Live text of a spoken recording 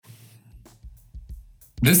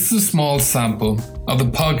This is a small sample of the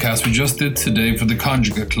podcast we just did today for the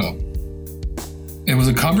Conjugate Club. It was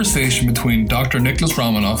a conversation between Dr. Nicholas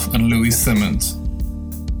Romanoff and Louis Simmons.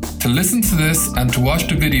 To listen to this and to watch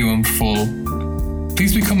the video in full,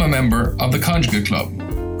 please become a member of the Conjugate Club.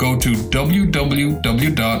 Go to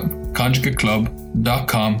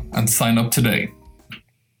www.conjugateclub.com and sign up today.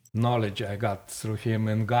 Knowledge I got through him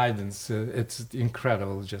and guidance, it's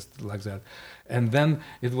incredible, just like that. And then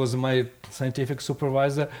it was my scientific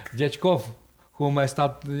supervisor, Dyatkov, whom I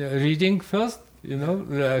started reading first,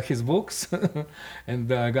 his books,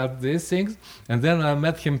 and I got these things. And then I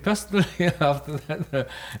met him personally after that.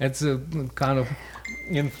 It's a kind of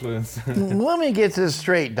influence. Let me get this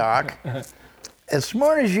straight, Doc. As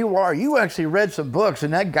smart as you are, you actually read some books,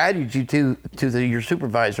 and that guided you to your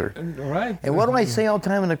supervisor. Right. And what do I say all the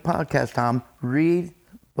time in the podcast, Tom? Read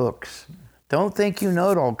books. Don't think you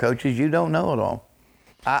know it all, coaches. You don't know it all.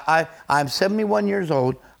 I'm 71 years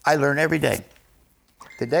old. I learn every day.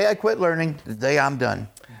 The day I quit learning, the day I'm done.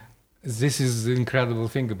 This is the incredible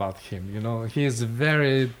thing about him. He is a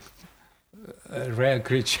very rare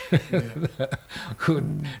creature who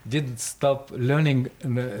didn't stop learning.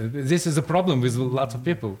 This is a problem with lots of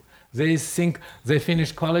people. They think they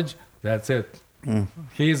finish college, that's it.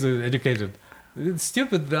 He is educated. It's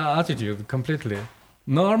stupid attitude completely.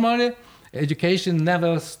 Normally, education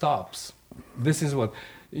never stops. This is what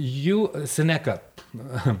Seneca,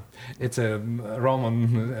 it's a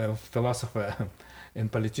Roman philosopher and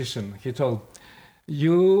politician. He told,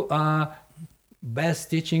 you are best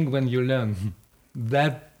teaching when you learn.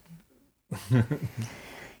 That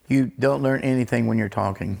you don't learn anything when you're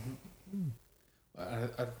talking.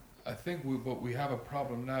 I think we have a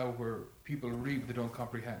problem now where people read but they don't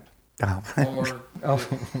comprehend. Oh.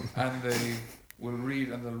 And they will read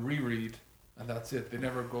and they'll reread and that's it. They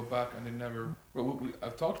never go back and they never...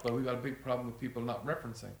 I've talked about we've got a big problem with people not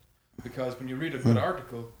referencing. Because when you read a good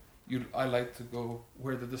article, I like to go,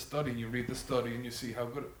 where did the study? You read the study and you see how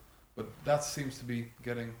good... But that seems to be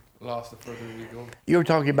getting lost the further we go. You were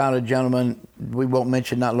talking about a gentleman we won't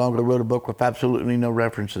mention not long ago wrote a book with absolutely no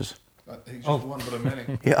references. He's just one, but a many.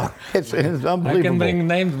 Yeah, it's unbelievable. I can bring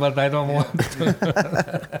names, but I don't want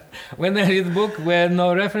to. When I read a book where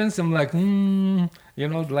no reference, I'm like,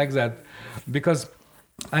 like that. Because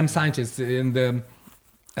I'm a scientist, and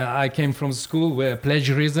I came from school where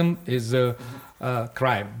plagiarism is a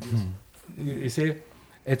crime. You see,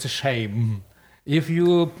 it's a shame. If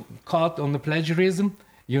you caught on the plagiarism,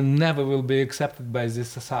 you never will be accepted by this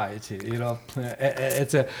society.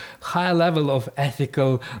 It's a high level of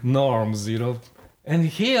ethical norms. And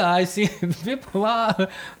here I see people are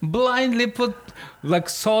blindly put like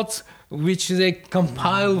thoughts which they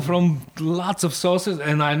compile from lots of sources,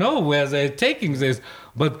 and I know where they're taking this,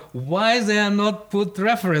 but why they are not put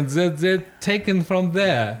reference that they're taken from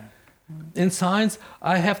there? In science,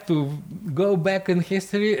 I have to go back in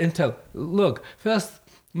history and tell, look, first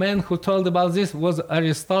man who told about this was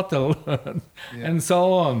Aristotle, and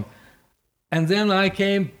so on. And then I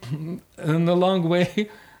came in a long way,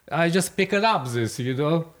 I just picked up this,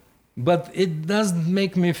 But it doesn't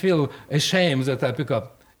make me feel ashamed that I pick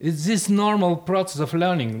up. It's this normal process of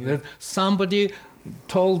learning, that somebody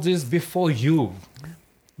told this before you.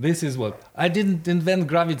 This is what. I didn't invent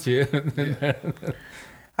gravity.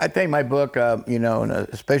 I think my book,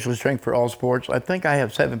 Special Strength for All Sports, I think I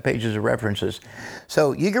have 7 pages of references.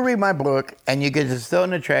 So you can read my book and you can just throw it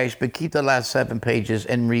in the trash, but keep the last 7 pages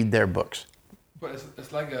and read their books. But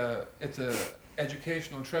it's like it's a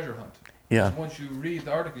educational treasure hunt. Yeah. Because once you read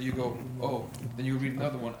the article, you go, oh, then you read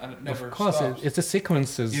another one, and it never stops. Of course, it's a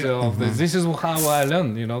sequences of this. This is how I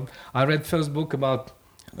learned, I read first book about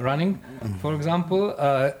running, for example.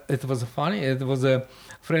 It was funny. It was a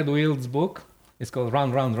Fred Wilde's book. It's called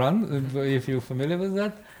Run, Run, Run, if you're familiar with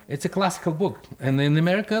that. It's a classical book. And in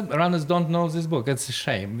America, runners don't know this book. It's a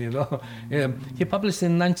shame, He published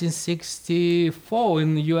in 1964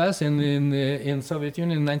 in the US and in Soviet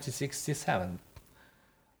Union in 1967.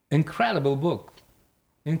 Incredible book.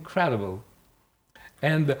 Incredible.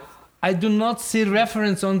 And I do not see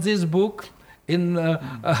reference on this book in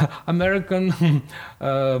American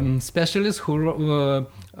specialists who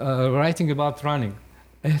are writing about running.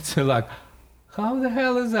 It's like, how the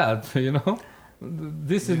hell is that,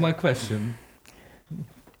 This is my question.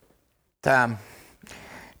 Tom,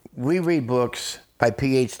 we read books by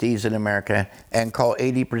PhDs in America and call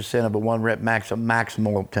 80% of a 1-rep max a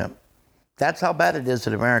maximal attempt. That's how bad it is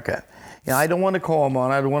in America. I don't want to call them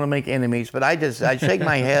on, I don't want to make enemies, but I shake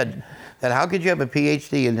my head that how could you have a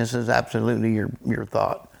PhD and this is absolutely your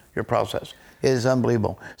thought, your process? is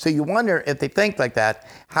unbelievable. So you wonder if they think like that,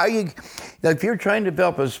 how if you're trying to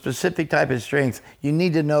develop a specific type of strength, you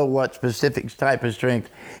need to know what specific type of strength,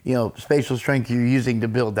 spatial strength you're using to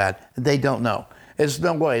build that. They don't know. It's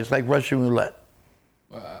no way. It's like Russian roulette.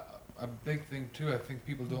 Well, a big thing too, I think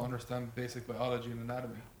people don't understand basic biology and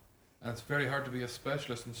anatomy. And it's very hard to be a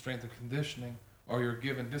specialist in strength and conditioning, or you're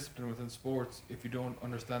given discipline within sports if you don't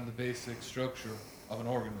understand the basic structure of an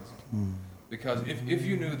organism. Because if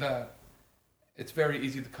you knew that, it's very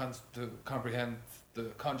easy to comprehend the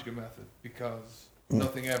conjugate method, because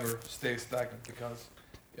nothing ever stays stagnant, because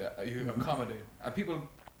you accommodate. And people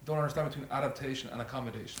don't understand between adaptation and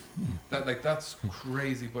accommodation. That's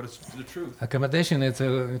crazy, but it's the truth. Accommodation is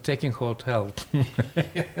taking hotel.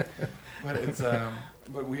 But it's and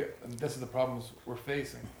this is the problems we're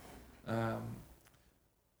facing. I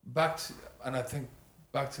think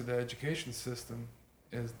back to the education system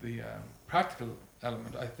is the practical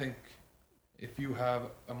element. I think if you have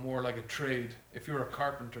a more like a trade, if you're a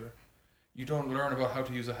carpenter, you don't learn about how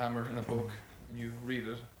to use a hammer in a book and you read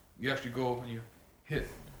it. You actually go and you hit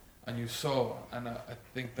and you saw. And I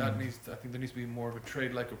think there needs to be more of a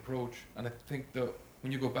trade-like approach. And I think that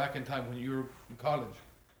when you go back in time, when you were in college,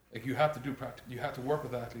 like you have to do practice, you have to work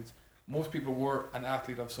with athletes. Most people were an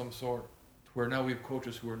athlete of some sort, where now we have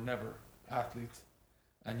coaches who are never athletes.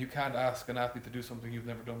 And you can't ask an athlete to do something you've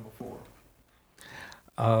never done before.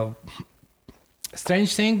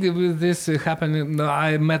 Strange thing with this happened.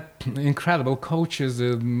 I met incredible coaches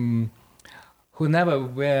who never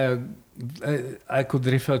were. I could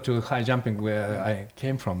refer to high jumping where I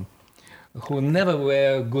came from, who never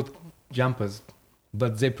were good jumpers,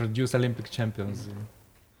 but they produce Olympic champions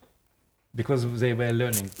because they were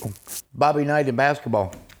learning. Bobby Knight in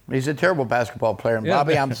basketball. He's a terrible basketball player. And Yeah.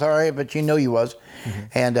 Bobby, I'm sorry, but you know he was.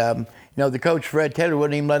 And, the coach, Fred Taylor,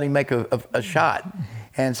 wouldn't even let him make a shot.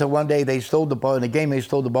 And so one day they stole the ball. In the game, they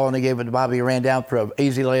stole the ball and they gave it to Bobby. He ran down for an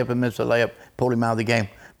easy layup and missed a layup, pulled him out of the game.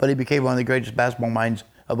 But he became one of the greatest basketball minds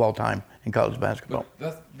of all time in college basketball.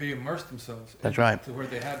 But they immersed themselves. That's right. To where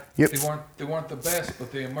they had, Yep. they weren't the best,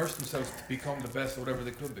 but they immersed themselves to become the best, whatever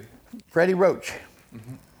they could be. Freddie Roach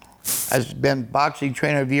has been boxing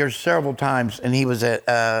trainer of the year several times, and he was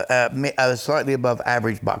a slightly above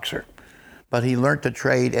average boxer. But he learned to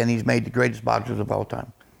trade, and he's made the greatest boxers of all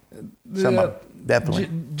time. Someone, definitely.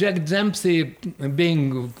 Jack Dempsey,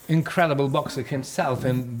 being incredible boxer himself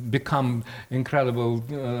and become incredible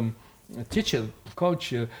teacher,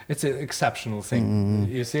 coach, it's an exceptional thing.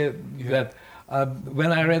 You see that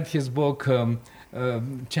when I read his book,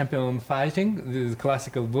 Champion Fighting, the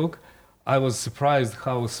classical book, I was surprised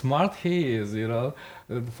how smart he is,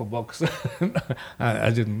 for boxing.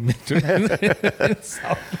 I didn't mean to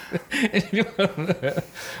insult.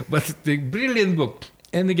 But the brilliant book.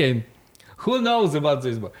 And again, who knows about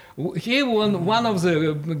this book? He was one of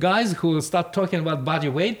the guys who start talking about body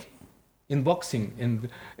weight in boxing. And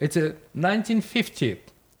it's 1950.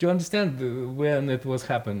 Do you understand when it was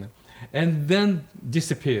happening? And then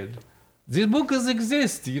disappeared. These books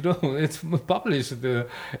exist, it's published.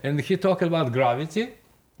 And he talked about gravity,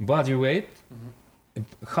 body weight,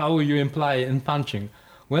 how you imply in punching.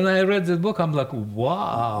 When I read this book, I'm like,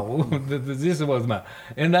 wow, this was my...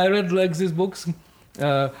 And I read these books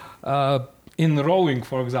in rowing,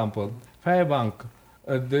 for example. Fairbank,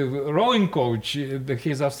 the rowing coach,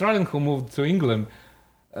 he's Australian who moved to England,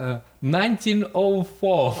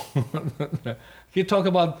 1904. He talked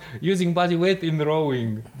about using body weight in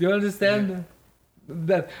rowing. Do you understand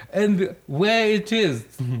that? And where it is?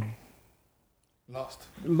 Lost.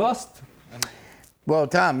 Well,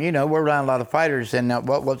 Tom, we're around a lot of fighters, and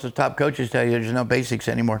what's the top coaches tell you? There's no basics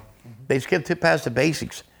anymore. They skipped past the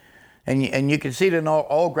basics. And you can see it in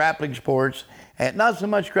all grappling sports, and not so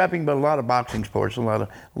much grappling, but a lot of boxing sports, a lot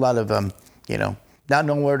of not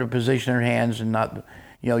knowing where to position their hands and not...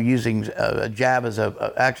 using a jab as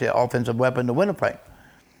actually an offensive weapon to win a fight.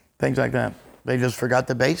 Things like that. They just forgot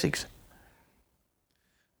the basics.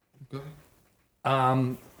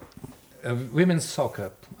 Women's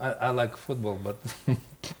soccer. I like football, but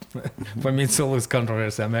for me it's always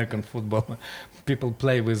controversy. American football. People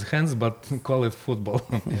play with hands, but call it football.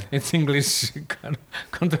 It's English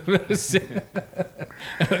controversy.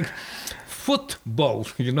 Football,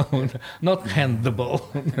 not handball.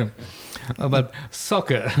 But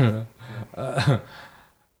soccer,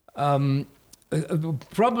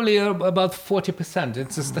 probably about 40%.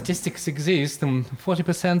 It's statistics exist.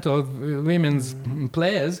 40% of women's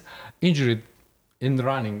players injured in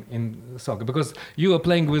running in soccer because you are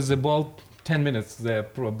playing with the ball 10 minutes there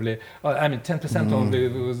probably. 10% of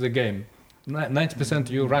the game. 90%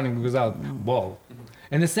 you're running without ball.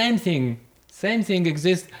 And the same Same thing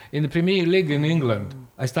exists in the Premier League in England.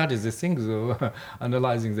 I studied this thing, so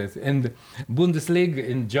analyzing this. And Bundesliga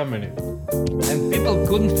in Germany. And people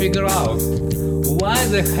couldn't figure out why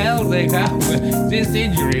the hell they have this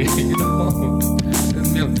injury, you know.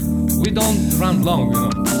 We don't run long, you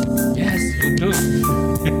know. Yes, you do.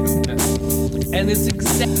 And it's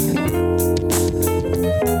exactly